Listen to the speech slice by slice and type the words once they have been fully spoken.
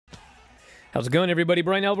How's it going, everybody?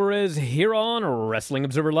 Brian Alvarez here on Wrestling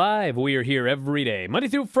Observer Live. We are here every day, Monday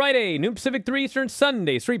through Friday, noon Pacific 3 Eastern,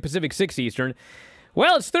 Sunday, 3 Pacific 6 Eastern.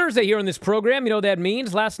 Well, it's Thursday here on this program. You know what that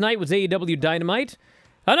means. Last night was AEW Dynamite.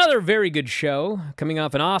 Another very good show, coming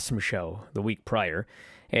off an awesome show the week prior.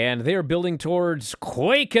 And they're building towards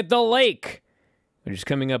Quake at the Lake, which is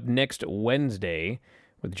coming up next Wednesday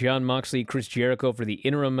with Jon Moxley, Chris Jericho for the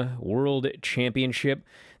Interim World Championship.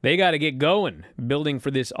 They got to get going, building for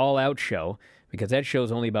this all-out show, because that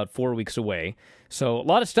show's only about 4 weeks away. So a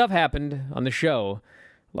lot of stuff happened on the show,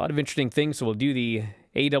 a lot of interesting things, so we'll do the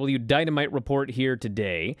AEW Dynamite report here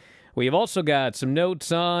today. We've also got some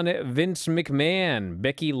notes on Vince McMahon.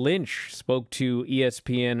 Becky Lynch spoke to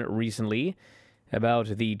ESPN recently about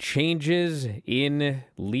the changes in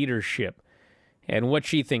leadership and what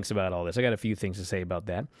she thinks about all this. I got a few things to say about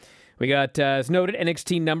that. We got, as noted,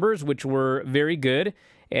 NXT numbers, which were very good.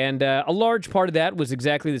 And a large part of that was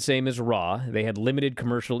exactly the same as Raw. They had limited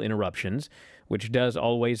commercial interruptions, which does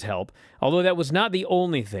always help. Although that was not the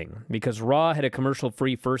only thing, because Raw had a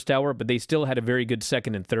commercial-free first hour, but they still had a very good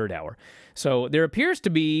second and third hour. So there appears to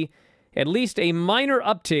be at least a minor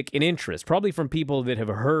uptick in interest, probably from people that have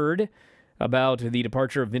heard about the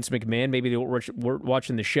departure of Vince McMahon. Maybe they were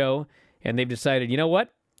watching the show, and they've decided, you know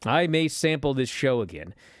what? I may sample this show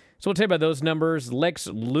again. So we'll tell you about those numbers. Lex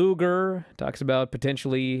Luger talks about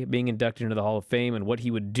potentially being inducted into the Hall of Fame and what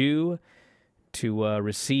he would do to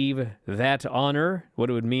receive that honor,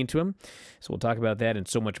 what it would mean to him. So we'll talk about that and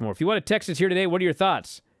so much more. If you want to text us here today, what are your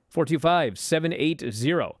thoughts?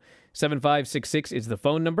 425-780-7566 is the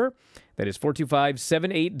phone number. That is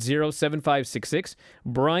 425-780-7566.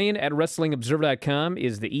 Brian at WrestlingObserver.com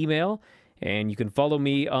is the email. And you can follow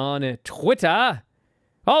me on Twitter.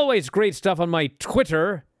 Always great stuff on my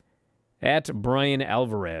Twitter. At Brian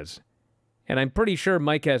Alvarez. And I'm pretty sure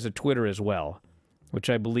Mike has a Twitter as well,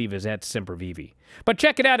 which I believe is at Sempervivi. But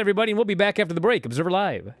check it out, everybody, and we'll be back after the break. Observer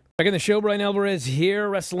Live. Back in the show, Brian Alvarez here,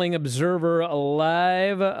 Wrestling Observer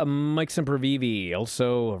Live. Mike Sempervivi,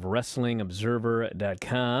 also of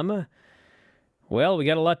WrestlingObserver.com. Well, we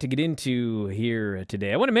got a lot to get into here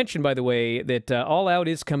today. I want to mention, by the way, that All Out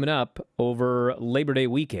is coming up over Labor Day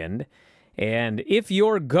weekend. And if you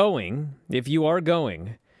are going,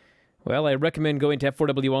 well, I recommend going to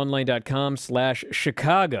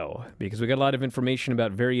f4wonline.com/Chicago because we got a lot of information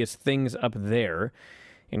about various things up there,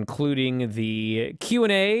 including the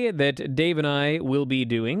Q&A that Dave and I will be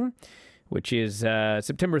doing, which is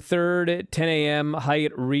September 3rd, 10 a.m.,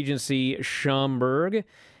 Hyatt Regency, Schaumburg.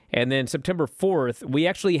 And then September 4th, we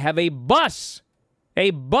actually have a bus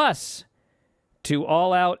to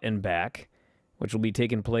All Out and back, which will be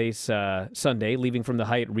taking place Sunday, leaving from the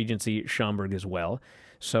Hyatt Regency, Schaumburg as well.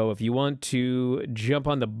 So if you want to jump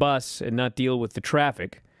on the bus and not deal with the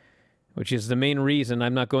traffic, which is the main reason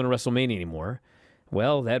I'm not going to WrestleMania anymore,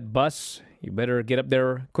 well, that bus, you better get up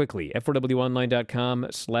there quickly.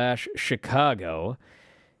 f4wonline.com/Chicago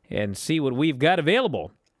and see what we've got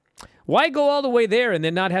available. Why go all the way there and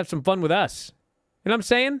then not have some fun with us? You know what I'm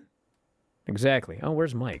saying? Exactly. Oh,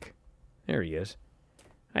 where's Mike? There he is.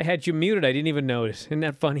 I had you muted. I didn't even notice. Isn't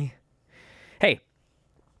that funny? Hey.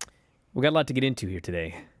 We got a lot to get into here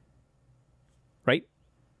today. Right?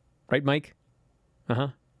 Right, Mike? Uh-huh.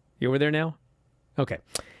 You over there now? Okay.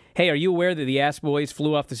 Hey, are you aware that the Ass Boys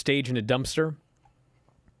flew off the stage in a dumpster?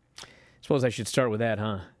 Suppose I should start with that,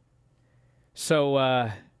 huh? So,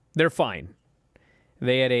 they're fine.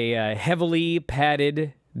 They had a heavily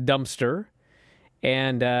padded dumpster.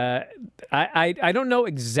 And I don't know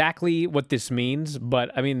exactly what this means,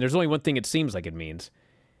 but, I mean, there's only one thing it seems like it means.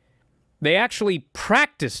 They actually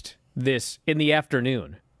practiced this in the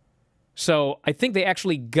afternoon. So I think they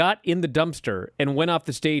actually got in the dumpster and went off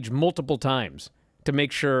the stage multiple times to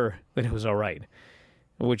make sure that it was all right,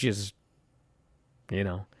 which is, you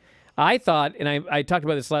know. I thought, and I talked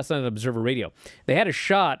about this last night on Observer Radio, they had a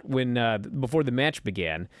shot when before the match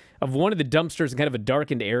began of one of the dumpsters in kind of a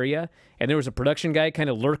darkened area, and there was a production guy kind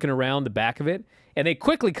of lurking around the back of it, and they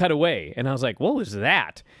quickly cut away, and I was like, what was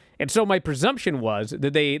that? And so my presumption was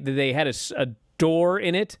that they had a door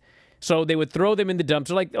in it. So they would throw them in the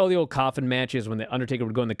dumpster, like the old coffin matches when the Undertaker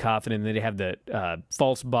would go in the coffin and then they'd have the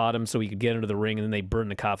false bottom so he could get under the ring and then they burn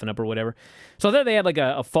the coffin up or whatever. So I thought they had like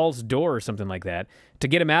a false door or something like that to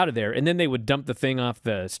get him out of there, and then they would dump the thing off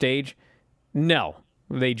the stage. No.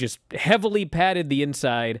 They just heavily padded the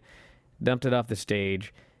inside, dumped it off the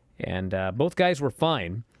stage, and both guys were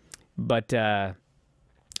fine. But I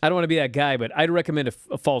don't want to be that guy, but I'd recommend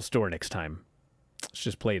a false door next time. Let's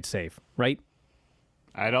just play it safe, right?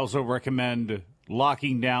 I'd also recommend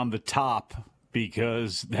locking down the top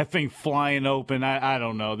because that thing flying open, I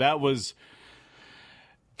don't know. That was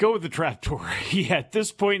Go with the trapdoor. Yeah, at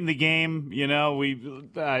this point in the game,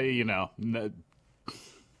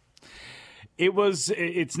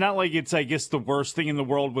 it's not like it's, I guess, the worst thing in the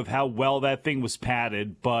world with how well that thing was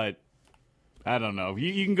padded, but I don't know.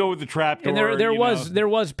 You can go with the trapdoor. And there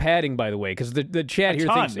was padding, by the way, because the chat here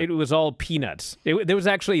thinks it was all peanuts. There was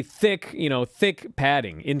actually thick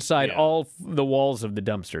padding inside all the walls of the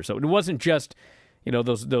dumpster. So it wasn't just,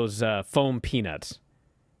 those foam peanuts.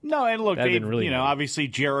 No, and look, obviously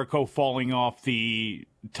Jericho falling off the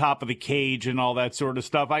top of the cage and all that sort of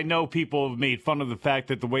stuff. I know people have made fun of the fact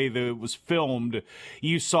that the way that it was filmed,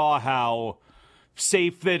 you saw how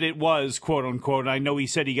safe that it was, quote unquote. I know he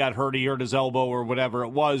said he got hurt, he hurt his elbow or whatever it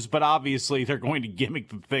was, but obviously they're going to gimmick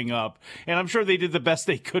the thing up. And I'm sure they did the best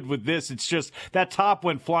they could with this. It's just that top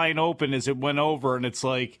went flying open as it went over, and it's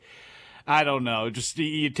like, I don't know. Just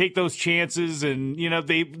you take those chances, and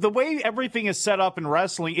the way everything is set up in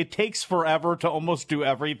wrestling, it takes forever to almost do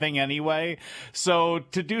everything anyway. So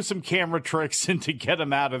to do some camera tricks and to get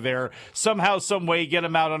him out of there somehow, some way, get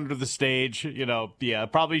him out under the stage,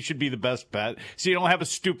 probably should be the best bet. So you don't have a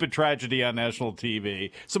stupid tragedy on national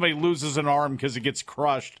TV. Somebody loses an arm because it gets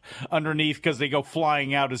crushed underneath because they go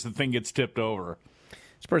flying out as the thing gets tipped over.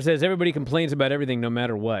 Spurs says everybody complains about everything, no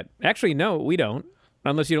matter what. Actually, no, we don't.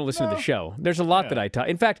 Unless you don't listen to the show. There's a lot that I talk.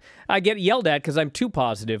 In fact, I get yelled at because I'm too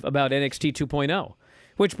positive about NXT 2.0,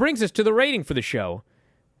 which brings us to the rating for the show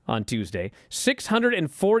on Tuesday.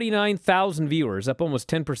 649,000 viewers, up almost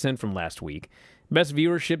 10% from last week. Best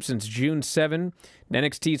viewership since June 7.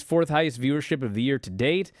 NXT's fourth highest viewership of the year to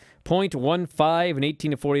date. 0.15 and 18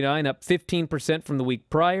 to 49, up 15% from the week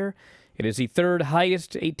prior. It is the third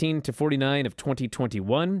highest, 18 to 49 of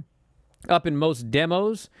 2021. Up in most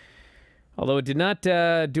demos. Although it did not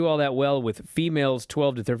do all that well with females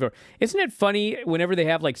 12 to 34. Isn't it funny whenever they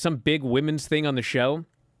have like some big women's thing on the show?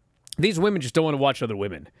 These women just don't want to watch other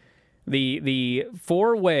women. The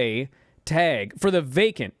four-way tag for the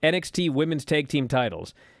vacant NXT women's tag team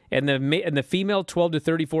titles and the female 12 to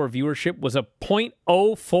 34 viewership was a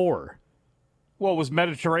 0.04. Well, was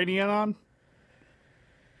Mediterranean on?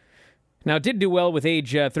 Now, it did do well with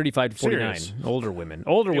age 35 to 49. Serious? Older women.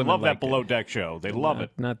 They love that Below Deck show. They love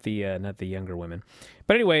it. Not the younger women.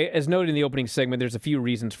 But anyway, as noted in the opening segment, there's a few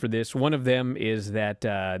reasons for this. One of them is that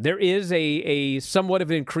there is a somewhat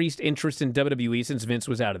of an increased interest in WWE since Vince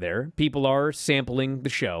was out of there. People are sampling the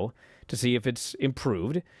show to see if it's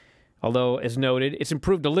improved. Although, as noted, it's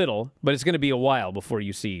improved a little, but it's going to be a while before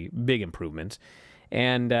you see big improvements.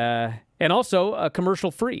 And also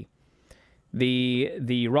commercial-free.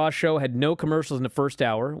 The Raw show had no commercials in the first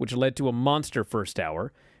hour, which led to a monster first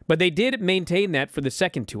hour. But they did maintain that for the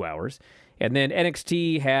second 2 hours. And then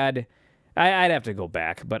NXT had, I'd have to go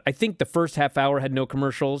back, but I think the first half hour had no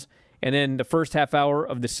commercials. And then the first half hour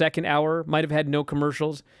of the second hour might have had no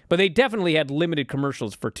commercials. But they definitely had limited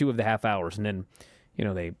commercials for 2 of the half hours. And then,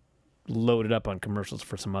 they loaded up on commercials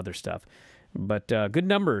for some other stuff. But good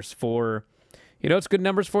numbers for, it's good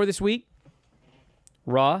numbers for this week?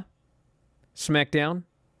 Raw. SmackDown,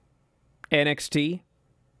 NXT,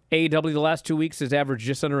 AEW the last 2 weeks has averaged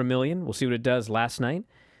just under 1 million. We'll see what it does last night.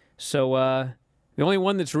 So the only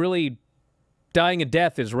one that's really dying a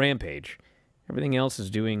death is Rampage. Everything else is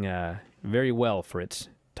doing very well for its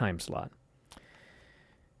time slot.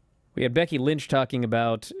 We had Becky Lynch talking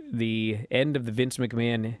about the end of the Vince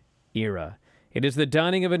McMahon era. It is the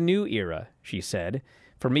dawning of a new era, she said.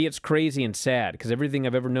 For me, it's crazy and sad because everything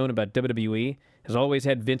I've ever known about WWE has always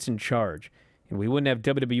had Vince in charge. And we wouldn't have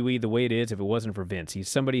WWE the way it is if it wasn't for Vince. He's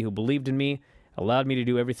somebody who believed in me, allowed me to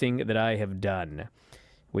do everything that I have done.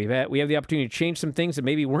 We have the opportunity to change some things that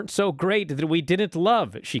maybe weren't so great that we didn't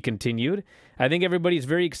love, she continued. I think everybody's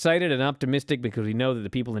very excited and optimistic because we know that the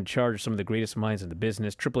people in charge are some of the greatest minds in the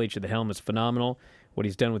business. Triple H at the helm is phenomenal. What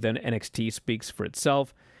he's done with NXT speaks for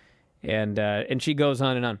itself. And she goes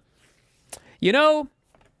on and on.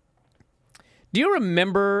 Do you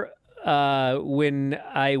remember when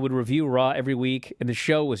I would review Raw every week and the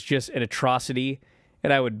show was just an atrocity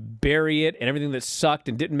and I would bury it and everything that sucked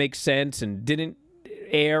and didn't make sense and didn't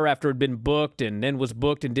air after it had been booked and then was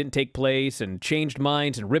booked and didn't take place and changed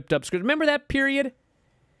minds and ripped up scripts? Remember that period?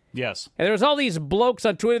 Yes. And there was all these blokes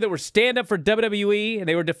on Twitter that were stand up for WWE and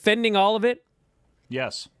they were defending all of it?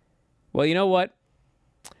 Yes. Well, you know what?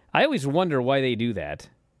 I always wonder why they do that.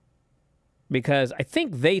 Because I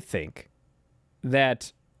think they think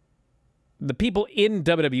that the people in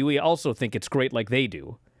WWE also think it's great like they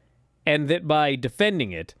do. And that by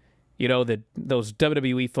defending it, that those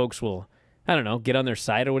WWE folks will, I don't know, get on their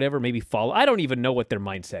side or whatever, maybe follow. I don't even know what their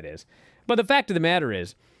mindset is. But the fact of the matter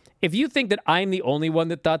is, if you think that I'm the only one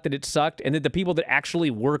that thought that it sucked and that the people that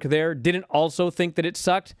actually work there didn't also think that it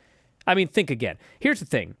sucked, I mean, think again. Here's the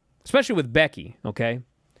thing, especially with Becky, okay?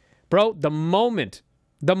 Bro, the moment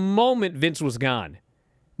Vince was gone,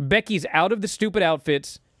 Becky's out of the stupid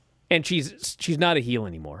outfits and she's not a heel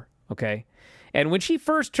anymore, okay? And when she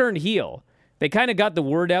first turned heel, they kind of got the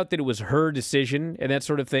word out that it was her decision and that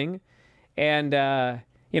sort of thing. And, I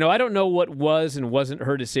don't know what was and wasn't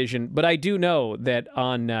her decision, but I do know that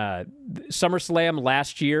on SummerSlam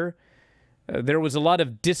last year, there was a lot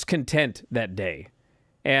of discontent that day.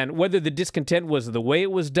 And whether the discontent was the way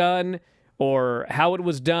it was done or how it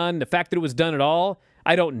was done, the fact that it was done at all,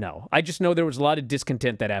 I don't know. I just know there was a lot of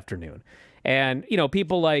discontent that afternoon. And,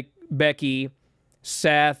 people like Becky,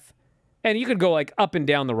 Seth, and you could go like up and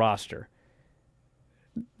down the roster.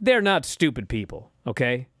 They're not stupid people,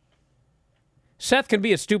 okay? Seth can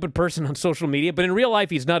be a stupid person on social media, but in real life,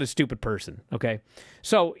 he's not a stupid person, okay?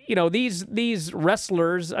 So, these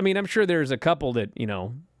wrestlers, I mean, I'm sure there's a couple that,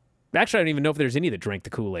 actually, I don't even know if there's any that drank the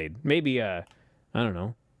Kool-Aid. Maybe, I don't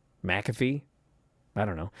know, McAfee? I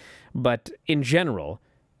don't know. But in general,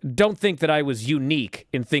 don't think that I was unique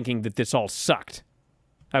in thinking that this all sucked.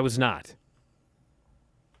 I was not.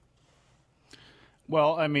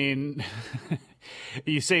 Well, I mean,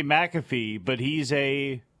 you say McAfee, but he's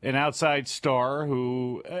an outside star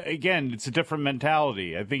who, again, it's a different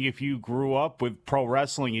mentality. I think if you grew up with pro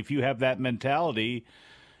wrestling, if you have that mentality,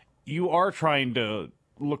 you are trying to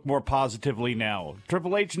look more positively now.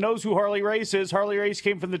 Triple H knows who Harley Race is. Harley Race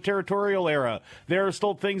came from the territorial era. There are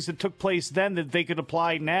still things that took place then that they could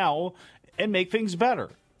apply now and make things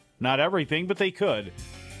better. Not everything, but they could.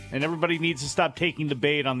 And everybody needs to stop taking the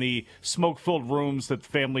bait on the smoke-filled rooms that the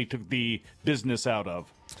family took the business out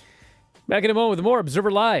of. Back in a moment with more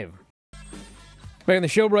Observer Live. Back on the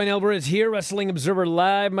show, Brian Alvarez here, Wrestling Observer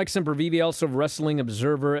Live. Mike Sempervive, also of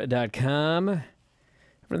WrestlingObserver.com.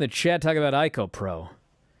 We're in the chat talking about IcoPro.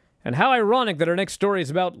 And how ironic that our next story is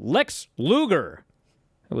about Lex Luger,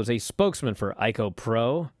 who was a spokesman for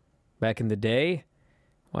IcoPro back in the day.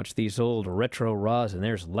 Watch these old retro Raws, and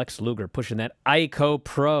there's Lex Luger pushing that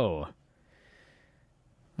IcoPro.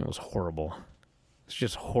 That was horrible. It's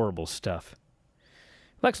just horrible stuff.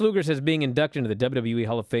 Lex Luger says being inducted into the WWE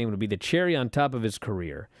Hall of Fame would be the cherry on top of his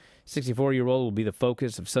career. 64-year-old will be the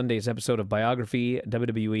focus of Sunday's episode of Biography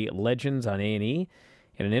WWE Legends on A&E.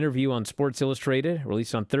 In an interview on Sports Illustrated,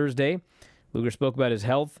 released on Thursday, Luger spoke about his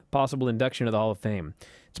health, possible induction to the Hall of Fame.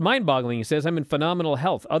 It's mind-boggling, he says. I'm in phenomenal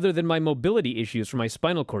health. Other than my mobility issues from my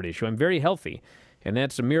spinal cord issue, I'm very healthy. And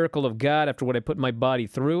that's a miracle of God after what I put my body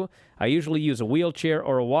through. I usually use a wheelchair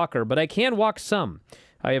or a walker, but I can walk some.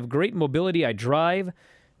 I have great mobility. I drive.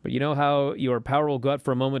 But you know how your power will go out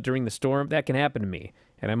for a moment during the storm? That can happen to me.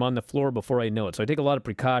 And I'm on the floor before I know it. So I take a lot of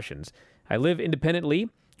precautions. I live independently,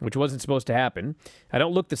 which wasn't supposed to happen. I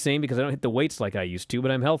don't look the same because I don't hit the weights like I used to, but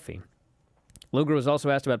I'm healthy. Luger was also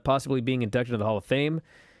asked about possibly being inducted to the Hall of Fame.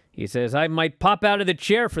 He says, I might pop out of the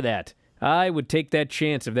chair for that. I would take that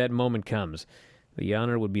chance if that moment comes. The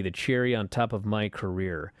honor would be the cherry on top of my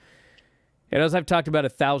career. And as I've talked about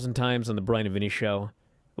 1,000 times on the Brian and Vinny Show,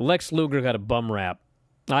 Lex Luger got a bum rap.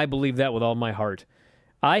 I believe that with all my heart.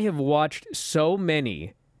 I have watched so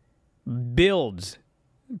many builds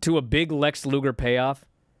to a big Lex Luger payoff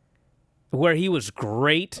where he was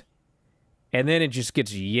great, and then it just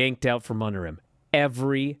gets yanked out from under him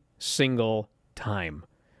every single time,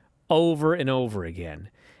 over and over again.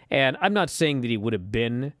 And I'm not saying that he would have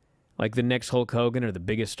been like the next Hulk Hogan or the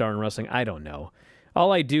biggest star in wrestling. I don't know.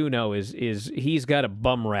 All I do know is he's got a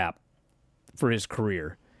bum rap for his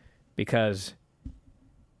career because,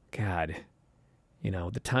 God,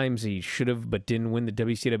 the times he should have but didn't win the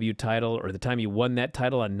WCW title, or the time he won that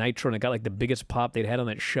title on Nitro and it got like the biggest pop they'd had on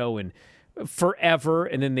that show in forever,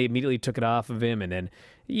 and then they immediately took it off of him. And then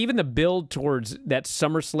even the build towards that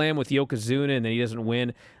SummerSlam with Yokozuna, and then he doesn't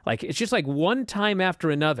win. Like, it's just like one time after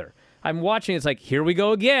another. I'm watching, it's like, here we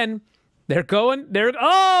go again. They're going, there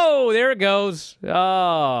it goes.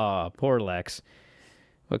 Oh, poor Lex.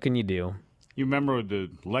 What can you do? You remember the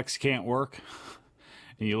Lex can't work?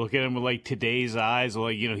 And you look at him with, like, today's eyes,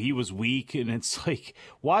 like, he was weak. And it's like,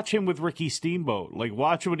 watch him with Ricky Steamboat. Like,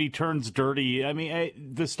 watch when he turns dirty. I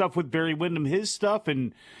mean, the stuff with Barry Windham, his stuff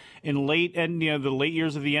in the late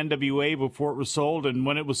years of the NWA before it was sold. And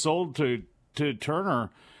when it was sold to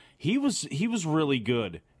Turner, he was really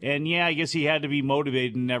good. And, yeah, I guess he had to be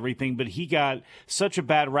motivated and everything, but he got such a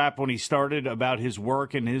bad rap when he started about his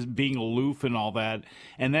work and his being aloof and all that.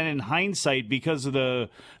 And then in hindsight, because of the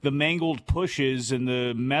mangled pushes and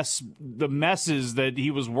the messes that he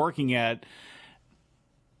was working at,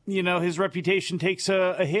 his reputation takes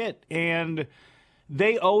a hit. And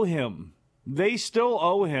they owe him. They still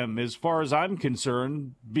owe him, as far as I'm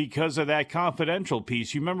concerned, because of that Confidential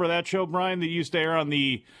piece. You remember that show, Brian, that used to air on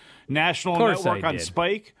the national network on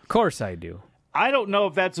Spike? Of course I do. I don't know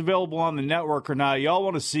if that's available on the network or not. Y'all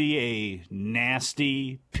want to see a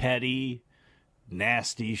nasty, petty,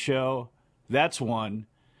 nasty show? That's one.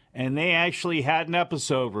 And they actually had an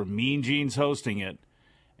episode where Mean Gene's hosting it,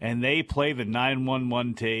 and they play the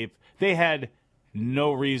 911 tape. They had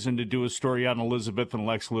no reason to do a story on Elizabeth and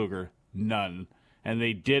Lex Luger. None. And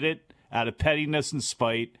they did it out of pettiness and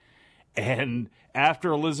spite. And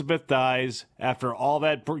after Elizabeth dies, after all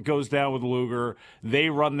that goes down with Luger, they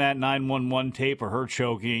run that 911 tape of her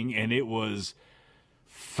choking, and it was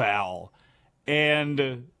foul.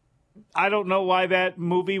 And I don't know why that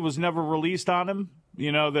movie was never released on him.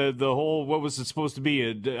 You know, the whole, what was it supposed to be?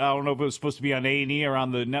 I don't know if it was supposed to be on A&E or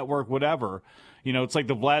on the network, whatever. You know, it's like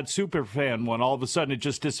the Vlad Superfan one. All of a sudden, it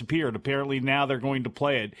just disappeared. Apparently, now they're going to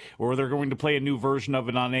play it, or they're going to play a new version of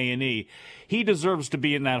it on A&E. He deserves to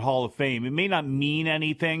be in that Hall of Fame. It may not mean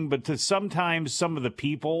anything, but to sometimes some of the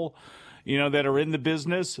people, you know, that are in the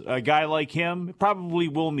business, a guy like him probably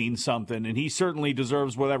will mean something, and he certainly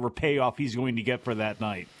deserves whatever payoff he's going to get for that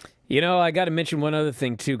night. You know, I got to mention one other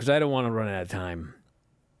thing, too, because I don't want to run out of time.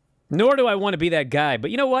 Nor do I want to be that guy. But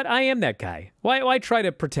you know what? I am that guy. Why try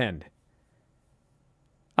to pretend?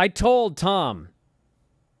 I told Tom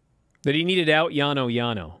that he needed out Yano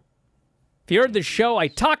Yano. If you heard the show, I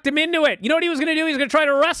talked him into it. You know what he was going to do? He was going to try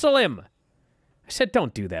to wrestle him. I said,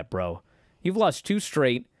 don't do that, bro. You've lost 2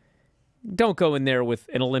 straight. Don't go in there with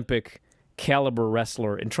an Olympic caliber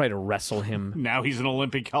wrestler and try to wrestle him. Now he's an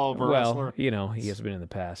Olympic caliber wrestler. Well, you know, he has been in the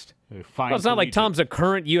past. Well, it's not like Tom's a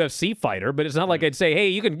current UFC fighter, but it's not like I'd say, hey,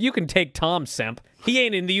 you can take Tom Semp. He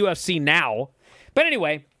ain't in the UFC now. But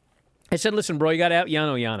anyway, I said, listen, bro, you got to out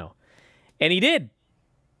Yano Yano. And he did.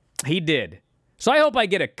 He did. So I hope I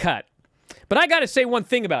get a cut. But I got to say one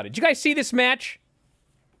thing about it. Did you guys see this match?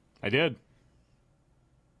 I did.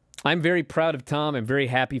 I'm very proud of Tom. I'm very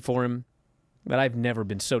happy for him. But I've never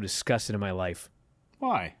been so disgusted in my life.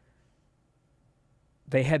 Why?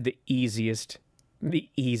 They had the easiest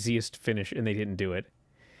finish, and they didn't do it.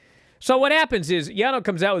 So what happens is Yano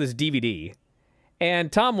comes out with his DVD,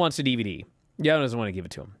 and Tom wants a DVD. Yano doesn't want to give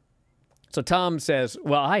it to him. So Tom says,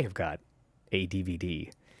 well, I have got a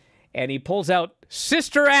DVD. And he pulls out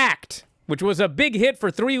Sister Act, which was a big hit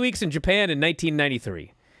for 3 weeks in Japan in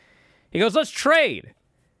 1993. He goes, let's trade.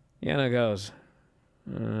 Yano goes,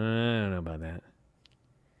 I don't know about that.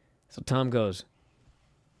 So Tom goes,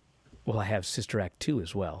 well, I have Sister Act 2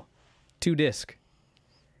 as well. 2 disc.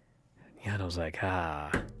 Yano's like,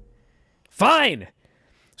 fine.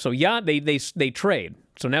 So they trade.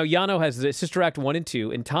 So now Yano has the Sister Act 1 and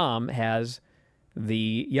 2, and Tom has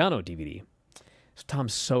the Yano DVD. So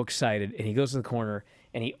Tom's so excited, and he goes to the corner,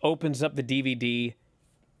 and he opens up the DVD.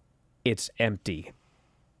 It's empty.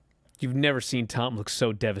 You've never seen Tom look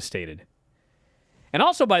so devastated. And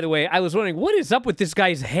also, by the way, I was wondering, what is up with this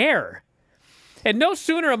guy's hair? And no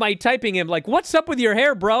sooner am I typing him, like, what's up with your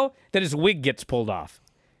hair, bro? That his wig gets pulled off.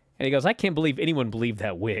 And he goes, I can't believe anyone believed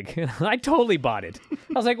that wig. I totally bought it.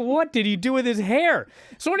 I was like, what did he do with his hair?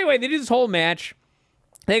 So anyway, they do this whole match.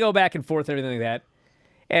 They go back and forth and everything like that.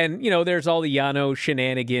 And, you know, there's all the Yano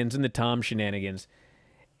shenanigans and the Tom shenanigans.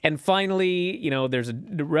 And finally, you know, there's a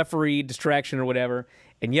referee distraction or whatever.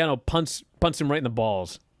 And Yano punts him right in the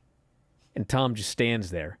balls. And Tom just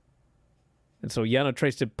stands there. And so Yano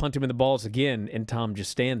tries to punt him in the balls again, and Tom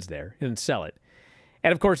just stands there. He doesn't sell it.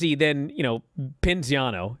 And, of course, he then, you know, pins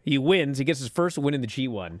Yano. He wins. He gets his first win in the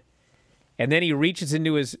G1. And then he reaches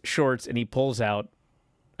into his shorts, and he pulls out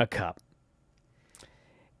a cup.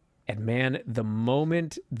 And, man, the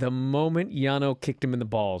moment Yano kicked him in the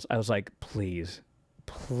balls, I was like, please,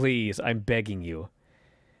 please, I'm begging you.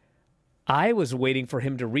 I was waiting for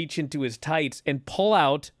him to reach into his tights and pull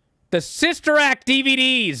out the Sister Act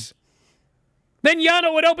DVDs. Then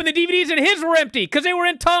Yano would open the DVDs and his were empty because they were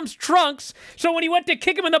in Tom's trunks. So when he went to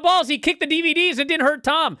kick him in the balls, he kicked the DVDs and didn't hurt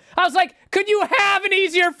Tom. I was like, could you have an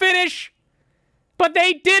easier finish? But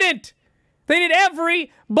they didn't. They did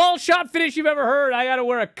every ball shot finish you've ever heard. I got to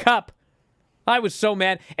wear a cup. I was so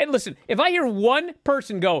mad. And listen, if I hear one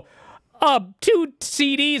person go, 2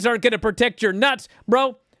 CDs aren't going to protect your nuts,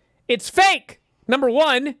 bro, it's fake, number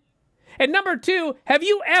one. And number 2, have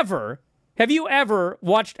you ever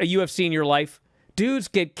watched a UFC in your life? Dudes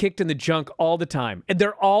get kicked in the junk all the time, and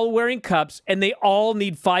they're all wearing cups, and they all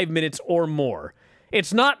need 5 minutes or more.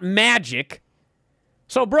 It's not magic.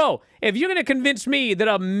 So, bro, if you're going to convince me that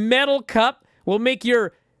a metal cup will make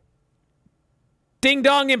your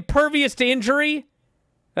ding-dong impervious to injury,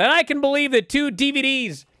 then I can believe that 2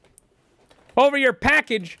 DVDs over your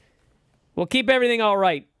package. We'll keep everything all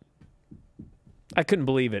right. I couldn't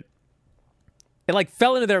believe it. It like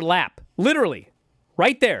fell into their lap. Literally.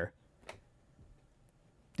 Right there.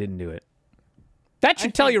 Didn't do it. That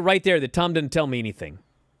should tell you right there that Tom didn't tell me anything.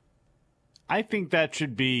 I think that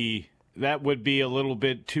would be a little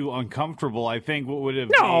bit too uncomfortable. I think what would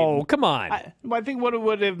have come on. I think what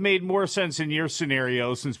would have made more sense in your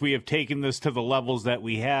scenario, since we have taken this to the levels that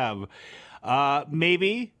we have,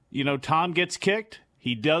 maybe, Tom gets kicked.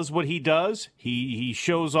 He does what he does. He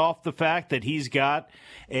shows off the fact that he's got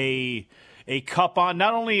a cup on.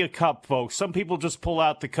 Not only a cup, folks. Some people just pull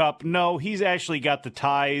out the cup. No, he's actually got the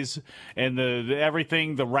ties and the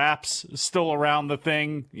everything, the wraps still around the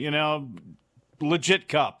thing. Legit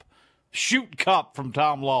cup. Shoot cup from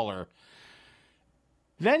Tom Lawler.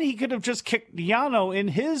 Then he could have just kicked Yano in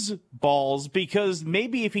his balls, because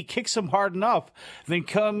maybe if he kicks him hard enough, then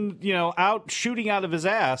out shooting out of his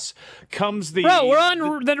ass comes the... Bro, we're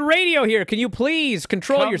on the radio here. Can you please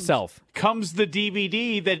control yourself? Comes the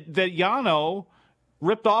DVD that Yano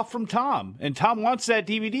ripped off from Tom. And Tom wants that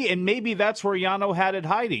DVD, and maybe that's where Yano had it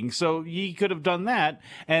hiding. So he could have done that,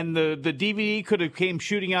 and the DVD could have came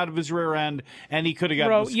shooting out of his rear end, and he could have got...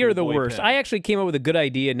 Bro, you're the worst. I actually came up with a good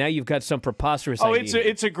idea. Now you've got some preposterous idea.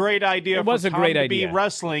 It's a great idea. It was a great idea. To be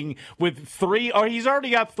wrestling with he's already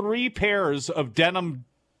got 3 pairs of denim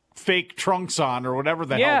fake trunks on, or whatever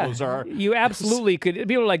the hell those are. You absolutely could.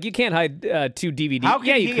 People are like, you can't hide 2 DVDs. How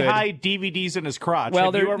can he hide DVDs in his crotch?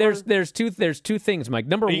 Well, there's two things, Mike.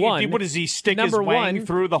 Number one, what does he stick his wang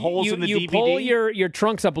through the holes in the DVD? You pull your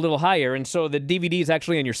trunks up a little higher, and so the DVD is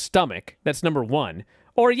actually on your stomach. That's number one.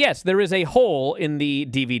 Or yes, there is a hole in the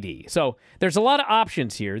DVD. So there's a lot of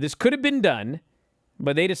options here. This could have been done,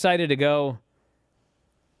 but they decided to go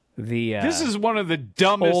this is one of the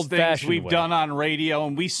dumbest things we've done on radio,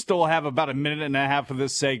 and we still have about a minute and a half of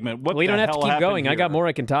this segment. We don't have to keep going. Here? I got more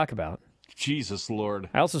I can talk about. Jesus Lord.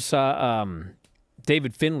 I also saw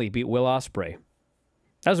David Finlay beat Will Ospreay.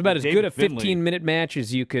 That was about as good a 15-minute match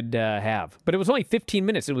as you could have. But it was only 15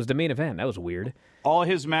 minutes. It was the main event. That was weird. All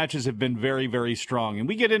his matches have been very, very strong. And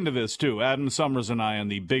we get into this, too. Adam Summers and I on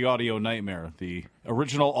the Big Audio Nightmare, the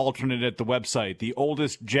original alternate at the website, the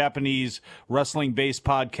oldest Japanese wrestling-based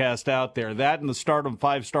podcast out there. That and the Stardom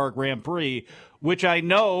 5-Star Grand Prix, which I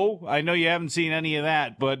know you haven't seen any of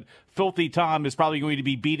that, but Filthy Tom is probably going to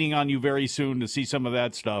be beating on you very soon to see some of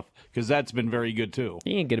that stuff, because that's been very good, too.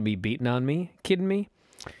 He ain't going to be beating on me. Kidding me?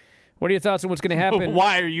 What are your thoughts on what's going to happen?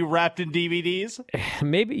 Why are you wrapped in DVDs?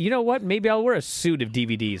 Maybe, you know what? Maybe I'll wear a suit of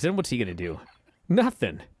DVDs. Then what's he going to do?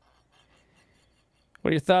 Nothing. What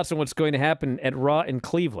are your thoughts on what's going to happen at Raw in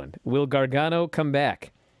Cleveland? Will Gargano come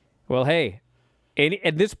back? Well, hey,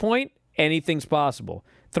 at this point, anything's possible.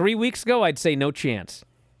 3 weeks ago, I'd say no chance.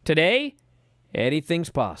 Today, anything's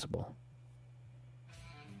possible.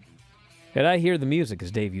 And I hear the music, as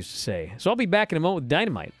Dave used to say. So I'll be back in a moment with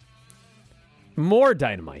Dynamite. More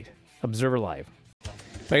Dynamite. Observer Live.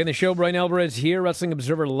 Back in the show, Brian Alvarez here, Wrestling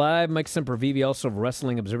Observer Live. Mike Sempervive, also of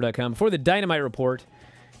WrestlingObserver.com. Before the Dynamite Report,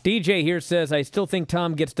 DJ here says, I still think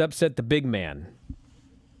Tom gets to upset the big man.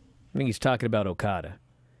 I think he's talking about Okada.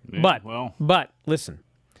 Yeah, but listen.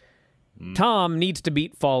 Tom needs to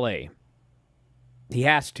beat Fale. He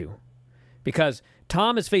has to. Because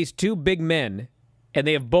Tom has faced 2 big men, and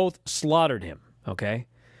they have both slaughtered him, okay?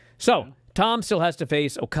 So, Tom still has to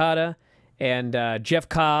face Okada and Jeff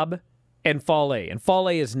Cobb and Fale. And Fale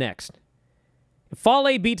is next. If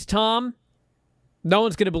Fale beats Tom, no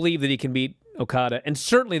one's going to believe that he can beat Okada, and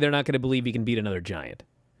certainly they're not going to believe he can beat another giant.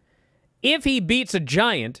 If he beats a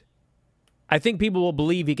giant, I think people will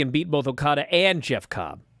believe he can beat both Okada and Jeff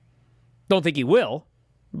Cobb. Don't think he will,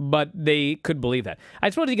 but they could believe that.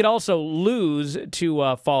 I suppose he could also lose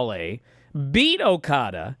to Fale, beat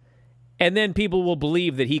Okada, and then people will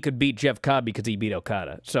believe that he could beat Jeff Cobb because he beat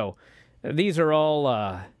Okada. So these are all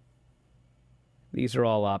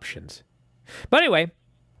options. But anyway,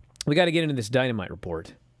 we got to get into this Dynamite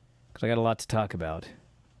report because I got a lot to talk about.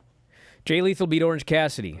 Jay Lethal beat Orange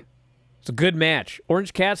Cassidy. It's a good match.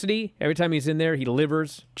 Orange Cassidy, every time he's in there, he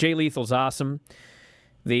delivers. Jay Lethal's awesome.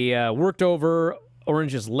 They worked over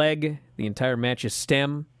Orange's leg, the entire match's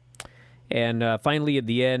stem. And finally, at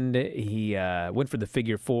the end, he went for the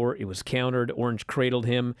figure 4. It was countered. Orange cradled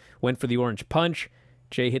him, went for the Orange punch.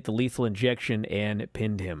 Jay hit the lethal injection and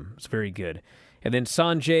pinned him. It's very good. And then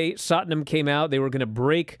Sanjay Satnam came out. They were going to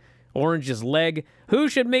break Orange's leg. Who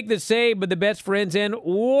should make the save but the best friends and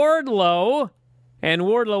Wardlow? And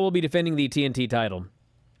Wardlow will be defending the TNT title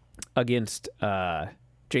against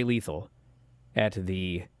Jay Lethal at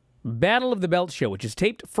the Battle of the Belt show, which is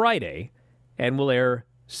taped Friday and will air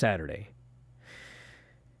Saturday.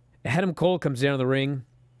 Adam Cole comes down to the ring.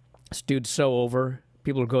 This dude's so over.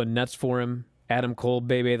 People are going nuts for him. Adam Cole,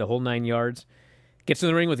 baby, the whole 9 yards. Gets in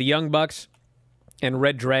the ring with the Young Bucks and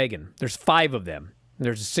Red Dragon. There's 5 of them.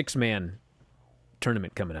 There's a 6-man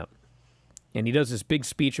tournament coming up. And he does this big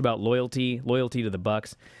speech about loyalty to the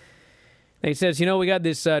Bucks. And he says, we got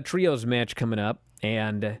this trios match coming up,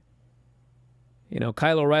 and,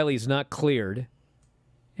 Kyle O'Reilly's not cleared.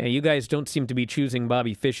 And you guys don't seem to be choosing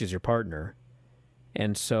Bobby Fish as your partner.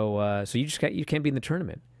 And so you can't be in the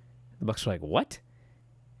tournament. The Bucks are like, what?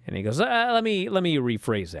 And he goes, let me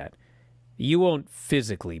rephrase that. You won't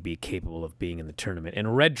physically be capable of being in the tournament.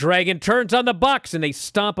 And Red Dragon turns on the Bucks, and they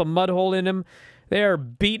stomp a mud hole in him. They're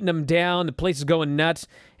beating him down. The place is going nuts.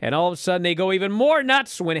 And all of a sudden, they go even more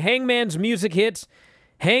nuts when Hangman's music hits.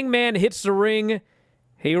 Hangman hits the ring.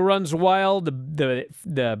 He runs wild.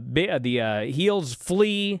 The heels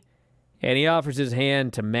flee, and he offers his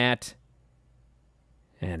hand to Matt.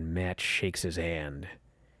 And Matt shakes his hand.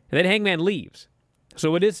 And then Hangman leaves.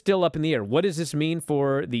 So it is still up in the air. What does this mean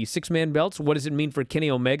for the 6-man belts? What does it mean for Kenny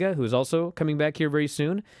Omega, who's also coming back here very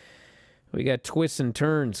soon? We got twists and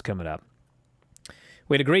turns coming up.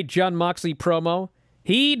 We had a great Jon Moxley promo.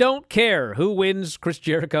 He don't care who wins, Chris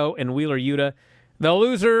Jericho and Wheeler Yuta. The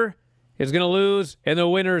loser is going to lose, and the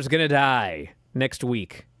winner is going to die next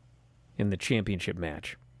week in the championship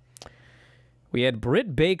match. We had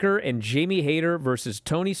Britt Baker and Jamie Hayter versus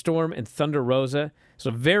Toni Storm and Thunder Rosa. It's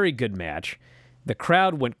a very good match. The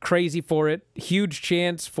crowd went crazy for it. Huge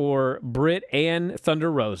chance for Britt and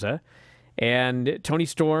Thunder Rosa. And Toni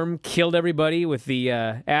Storm killed everybody with the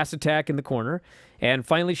ass attack in the corner. And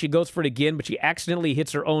finally, she goes for it again, but she accidentally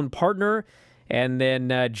hits her own partner. And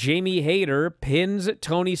then Jamie Hayter pins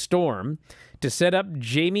Toni Storm to set up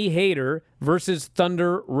Jamie Hayter versus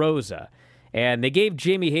Thunder Rosa. And they gave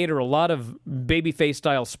Jamie Hayter a lot of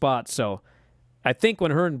babyface-style spots. So I think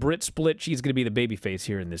when her and Britt split, she's going to be the babyface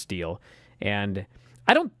here in this deal. And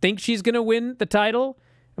I don't think she's going to win the title,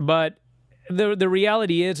 but the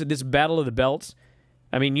reality is that this Battle of the Belts,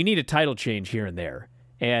 I mean, you need a title change here and there.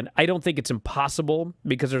 And I don't think it's impossible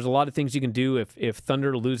because there's a lot of things you can do if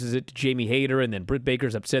Thunder loses it to Jamie Hayter and then Britt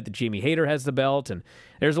Baker's upset that Jamie Hayter has the belt. And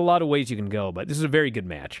there's a lot of ways you can go, but this is a very good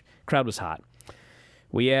match. Crowd was hot.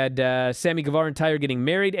 We had Sammy Guevara and Tyler getting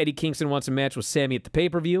married. Eddie Kingston wants a match with Sammy at the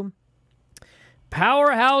pay-per-view.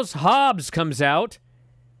 Powerhouse Hobbs comes out.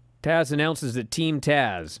 Taz announces that Team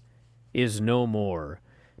Taz is no more.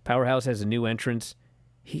 Powerhouse has a new entrance.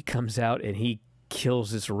 He comes out and he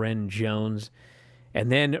kills this Ren Jones.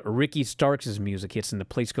 And then Ricky Starks' music hits and the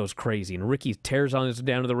place goes crazy. And Ricky tears on his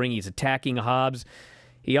down to the ring. He's attacking Hobbs.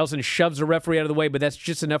 He also shoves the referee out of the way, but that's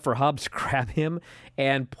just enough for Hobbs to grab him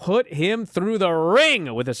and put him through the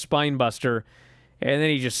ring with a spine buster. And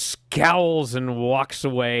then he just scowls and walks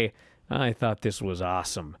away. I thought this was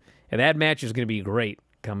awesome. And that match is going to be great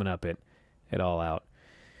coming up at All Out.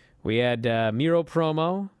 We had Miro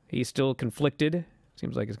promo. He's still conflicted.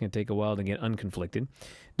 Seems like it's going to take a while to get unconflicted.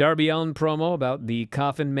 Darby Allin promo about the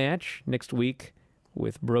coffin match next week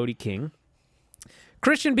with Brody King.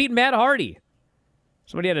 Christian beat Matt Hardy.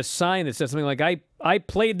 Somebody had a sign that said something like, I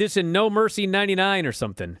played this in No Mercy 99 or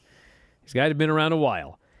something. These guys have been around a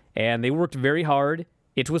while. And they worked very hard.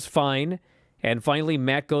 It was fine. And finally,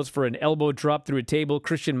 Matt goes for an elbow drop through a table.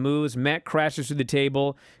 Christian moves. Matt crashes through the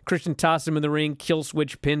table. Christian tosses him in the ring. Kill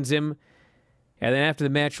switch pins him. And then after the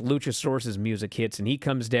match, Luchasaurus' music hits, and he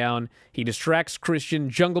comes down. He distracts Christian.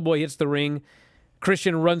 Jungle Boy hits the ring.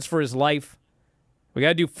 Christian runs for his life. We got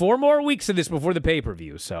to do 4 more weeks of this before the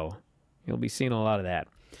pay-per-view, so you'll be seeing a lot of that.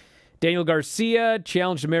 Daniel Garcia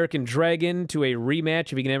challenged American Dragon to a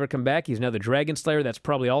rematch if he can ever come back. He's now the Dragon Slayer. That's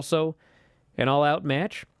probably also an all-out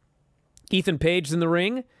match. Ethan Page's in the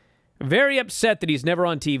ring. Very upset that he's never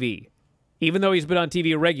on TV, even though he's been on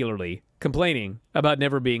TV regularly, complaining about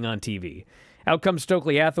never being on TV. Out comes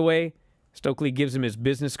Stokely Hathaway. Stokely gives him his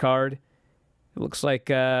business card. It looks like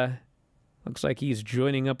he's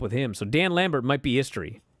joining up with him. So Dan Lambert might be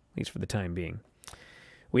history, at least for the time being.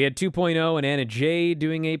 We had 2.0 and Anna Jay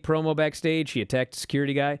doing a promo backstage. She attacked a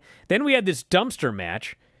security guy. Then we had this dumpster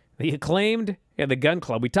match. The Acclaimed and the Gun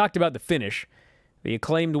Club. We talked about the finish. The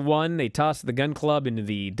Acclaimed won. They tossed the Gun Club into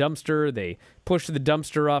the dumpster. They pushed the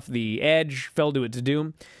dumpster off the edge, fell to its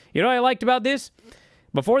doom. You know what I liked about this?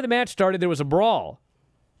 Before the match started, there was a brawl.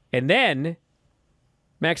 And then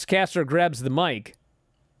Max Caster grabs the mic,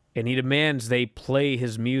 and he demands they play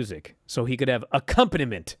his music so he could have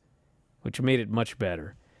accompaniment, which made it much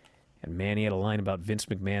better. And man, he had a line about Vince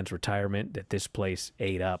McMahon's retirement that this place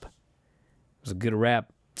ate up. It was a good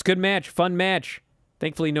rap. It's a good match, fun match.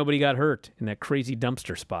 Thankfully, nobody got hurt in that crazy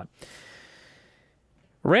dumpster spot.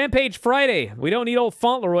 Rampage Friday. We don't need old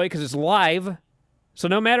Fauntleroy because it's live. So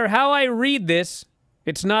no matter how I read this,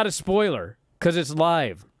 it's not a spoiler because it's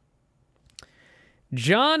live.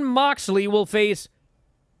 Jon Moxley will face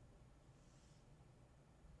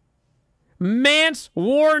Mance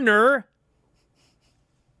Warner.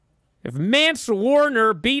 If Mance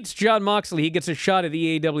Warner beats Jon Moxley, he gets a shot at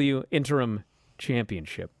the AEW Interim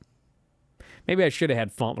Championship. Maybe I should have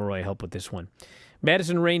had Fauntleroy help with this one.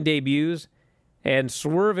 Madison Rayne debuts, and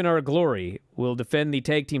Swerve in Our Glory will defend the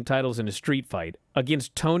tag team titles in a street fight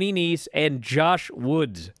against Tony Nese and Josh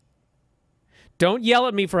Woods. Don't yell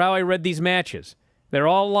at me for how I read these matches. They're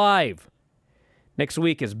all live. Next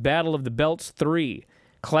week is Battle of the Belts 3.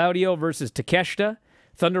 Claudio versus Takeshita.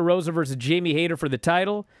 Thunder Rosa versus Jamie Hayter for the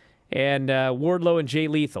title. And Wardlow and Jay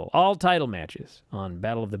Lethal. All title matches on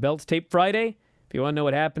Battle of the Belts tape Friday. If you want to know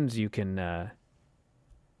what happens, you can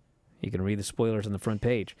read the spoilers on the front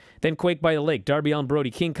page. Then Quake by the Lake, Darby Allin Brody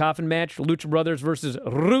King Coffin match, Lucha Brothers versus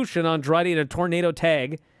Rush and Andrade in a tornado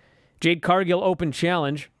tag, Jade Cargill Open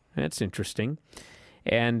Challenge. That's interesting.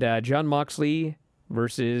 And Jon Moxley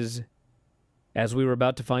versus, as we were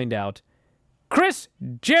about to find out, Chris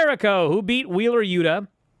Jericho, who beat Wheeler Yuta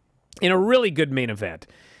in a really good main event.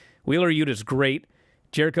 Wheeler Yuta's great.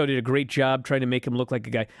 Jericho did a great job trying to make him look like a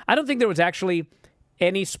guy. I don't think there was actually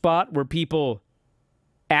any spot where people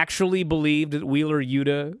actually believed that Wheeler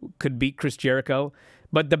Yuta could beat Chris Jericho.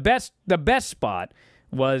 But the best spot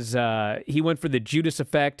was he went for the Judas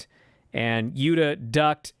effect, and Yuta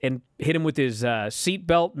ducked and hit him with his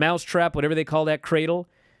seatbelt, mousetrap, whatever they call that cradle,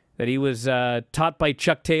 that he was taught by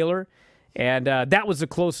Chuck Taylor. And that was the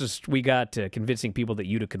closest we got to convincing people that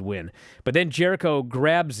Yuta could win. But then Jericho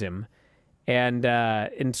grabs him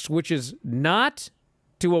and switches not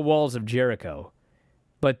to a Walls of Jericho,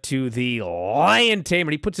 but to the Lion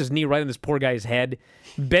Tamer. He puts his knee right on this poor guy's head,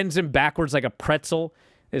 bends him backwards like a pretzel.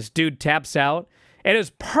 This dude taps out. And it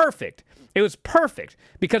was perfect. It was perfect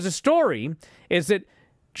because the story is that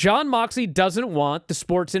Jon Moxley doesn't want the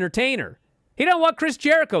sports entertainer. He don't want Chris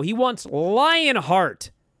Jericho. He wants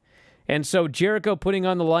Lionheart. And so Jericho putting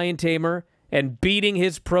on the Lion Tamer and beating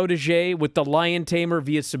his protege with the Lion Tamer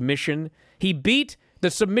via submission. He beat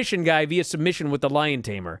the submission guy via submission with the Lion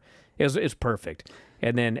Tamer. It was perfect.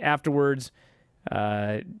 And then afterwards,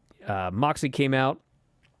 Moxley came out,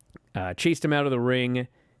 chased him out of the ring,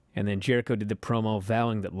 and then Jericho did the promo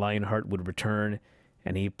vowing that Lionheart would return,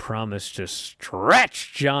 and he promised to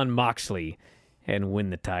stretch Jon Moxley and win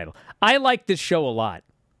the title. I like this show a lot.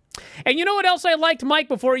 And you know what else I liked, Mike,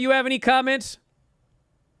 before you have any comments?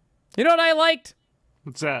 You know what I liked?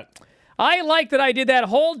 What's that? I liked that I did that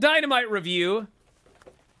whole Dynamite review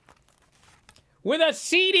with a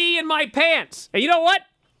CD in my pants. And you know what?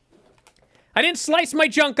 I didn't slice my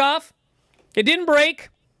junk off. It didn't break.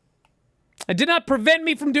 It did not prevent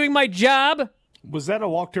me from doing my job. Was that a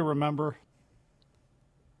Walk to Remember?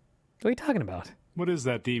 What are you talking about? What is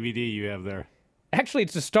that DVD you have there? Actually,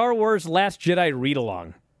 it's the Star Wars Last Jedi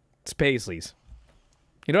read-along. It's Paisley's.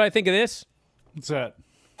 You know what I think of this? What's that?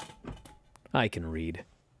 I can read.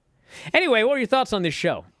 Anyway, what are your thoughts on this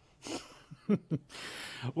show?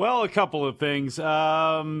 Well, a couple of things.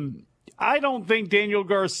 I don't think Daniel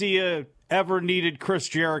Garcia ever needed Chris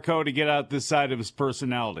Jericho to get out this side of his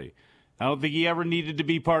personality. I don't think he ever needed to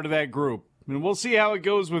be part of that group. And we'll see how it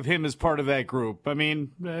goes with him as part of that group. I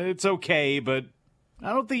mean, it's okay, but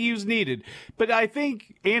I don't think he was needed. But I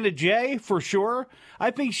think Anna Jay, for sure,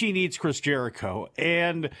 I think she needs Chris Jericho.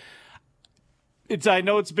 And I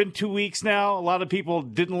know it's been 2 weeks now. A lot of people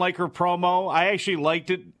didn't like her promo. I actually liked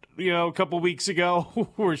it, a couple weeks ago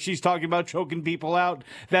where she's talking about choking people out.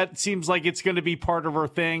 That seems like it's going to be part of her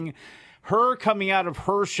thing. Her coming out of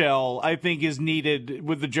her shell, I think, is needed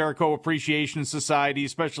with the Jericho Appreciation Society,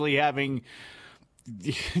 especially having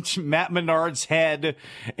Matt Menard's head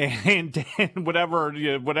and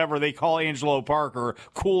whatever they call Angelo Parker,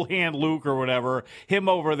 Cool Hand Luke or whatever, him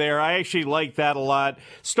over there. I actually like that a lot.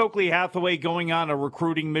 Stokely Hathaway going on a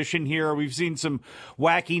recruiting mission here. We've seen some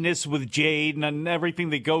wackiness with Jade and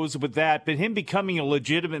everything that goes with that, but him becoming a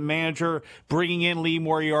legitimate manager, bringing in Lee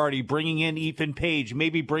Moriarty, bringing in Ethan Page,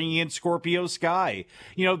 maybe bringing in Scorpio Sky.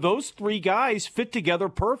 Those three guys fit together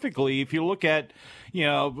perfectly if you look at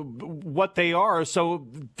what they are. So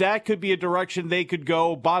that could be a direction they could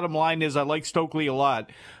go. Bottom line is I like Stokely a lot.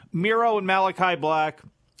 Miro and Malachi Black,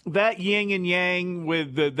 that yin and yang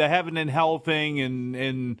with the heaven and hell thing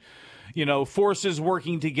and forces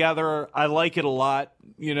working together, I like it a lot.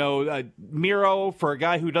 Miro, for a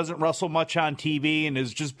guy who doesn't wrestle much on TV and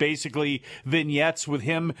is just basically vignettes with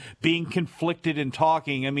him being conflicted and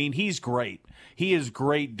talking, I mean, he's great. He is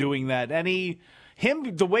great doing that. And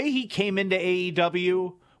the way he came into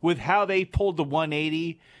AEW with how they pulled the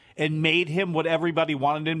 180 and made him what everybody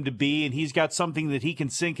wanted him to be, and he's got something that he can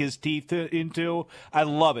sink his teeth into. I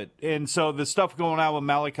love it. And so the stuff going on with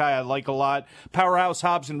Malachi, I like a lot. Powerhouse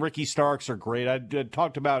Hobbs and Ricky Starks are great. I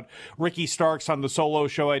talked about Ricky Starks on the solo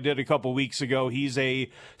show I did a couple weeks ago. He's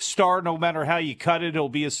a star no matter how you cut it. He'll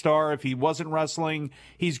be a star. If he wasn't wrestling,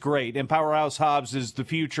 he's great. And Powerhouse Hobbs is the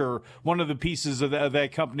future, one of the pieces of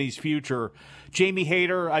that company's future. Jamie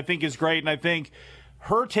Hayter, I think, is great, and I think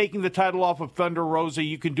her taking the title off of Thunder Rosa,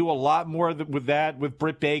 you can do a lot more with that, with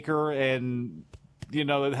Britt Baker and, you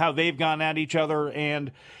know, how they've gone at each other.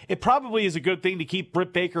 And it probably is a good thing to keep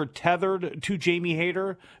Britt Baker tethered to Jamie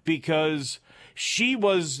Hayter, because she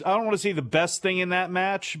was, I don't want to say the best thing in that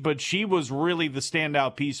match, but she was really the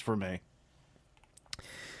standout piece for me.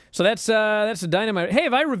 So that's the Dynamite. Hey,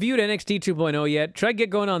 have I reviewed NXT 2.0 yet? Should I get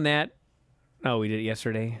going on that? Oh, we did it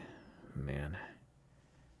yesterday. Man.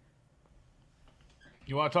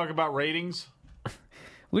 You want to talk about ratings?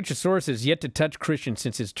 Luchasaurus has yet to touch Christian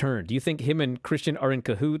since his turn. Do you think him and Christian are in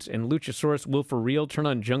cahoots, and Luchasaurus will for real turn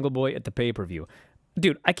on Jungle Boy at the pay-per-view?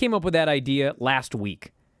 Dude, I came up with that idea last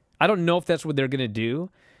week. I don't know if that's what they're going to do,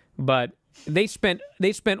 but they spent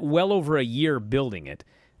well over a year building it.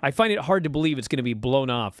 I find it hard to believe it's going to be blown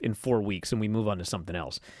off in 4 weeks and we move on to something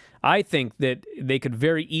else. I think that they could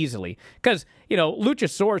very easily, because, you know,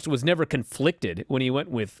 Luchasaurus was never conflicted when he went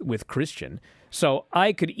with Christian. So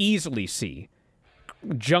I could easily see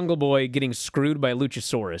Jungle Boy getting screwed by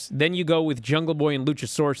Luchasaurus. Then you go with Jungle Boy and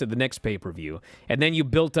Luchasaurus at the next pay-per-view. And then you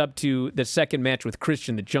built up to the second match with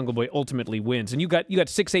Christian that Jungle Boy ultimately wins. And you got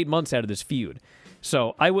 6-8 months out of this feud.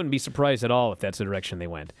 So I wouldn't be surprised at all if that's the direction they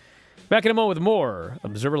went. Back in a moment with more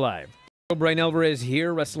Observer Live. Brian Alvarez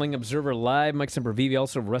here, Wrestling Observer Live. Mike Sempervive,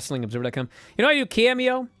 also WrestlingObserver.com. You know I do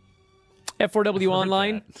Cameo? F4W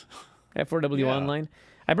Online. F4W Online.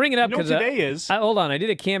 I bring it up because today is. Hold on, I did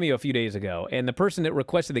a Cameo a few days ago, and the person that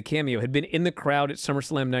requested the Cameo had been in the crowd at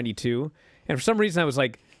SummerSlam 92, and for some reason I was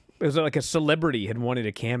like, it was like a celebrity had wanted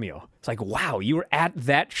a Cameo. It's like, wow, you were at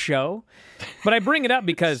that show? But I bring it up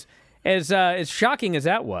because as shocking as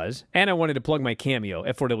that was, and I wanted to plug my Cameo,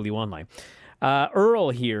 F4W Online.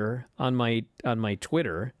 Earl here on my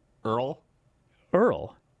Twitter. Earl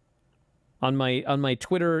on my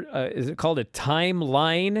Twitter. Is it called a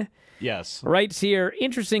timeline? Yes. Writes here.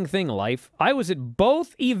 Interesting thing, life. I was at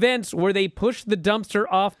both events where they pushed the dumpster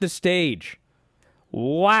off the stage.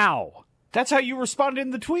 Wow. That's how you responded in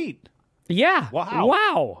the tweet. Yeah. Wow.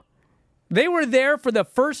 Wow. They were there for the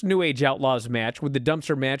first New Age Outlaws match with the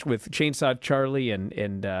dumpster match with Chainsaw Charlie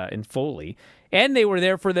and Foley. And they were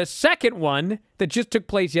there for the second one that just took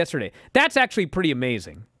place yesterday. That's actually pretty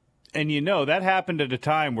amazing. And, you know, that happened at a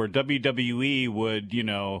time where WWE would, you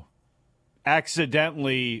know,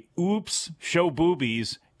 accidentally, show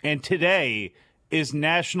boobies. And today is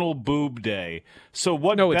National Boob Day. So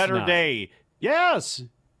what better day? Yes,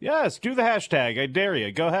 do the hashtag. I dare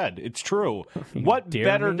you. Go ahead. It's true. What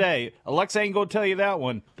better day? Alexa ain't going to tell you that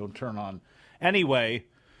one. Don't turn on. Anyway,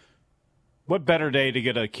 what better day to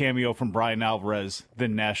get a cameo from Brian Alvarez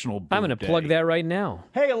than National Boob Day? I'm going to plug that right now.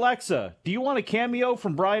 Hey, Alexa, do you want a cameo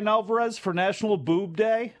from Brian Alvarez for National Boob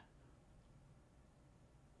Day?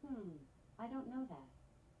 I don't know that.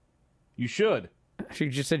 You should. She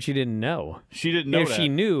just said she didn't know. She didn't know that. If she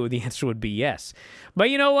knew, the answer would be yes. But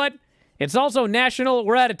you know what? It's also National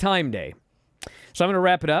We're Out of Time Day. So I'm going to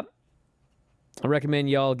wrap it up. I recommend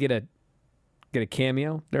y'all get a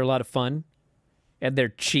cameo. They're a lot of fun. And they're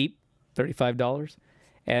cheap, $35.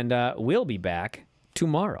 And we'll be back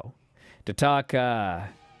tomorrow to talk, I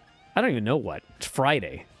don't even know what. It's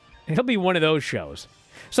Friday. It'll be one of those shows.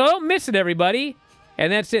 So don't miss it, everybody.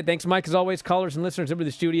 And that's it. Thanks, Mike, as always. Callers and listeners over to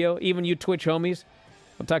the studio. Even you Twitch homies.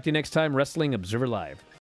 I'll talk to you next time. Wrestling Observer Live.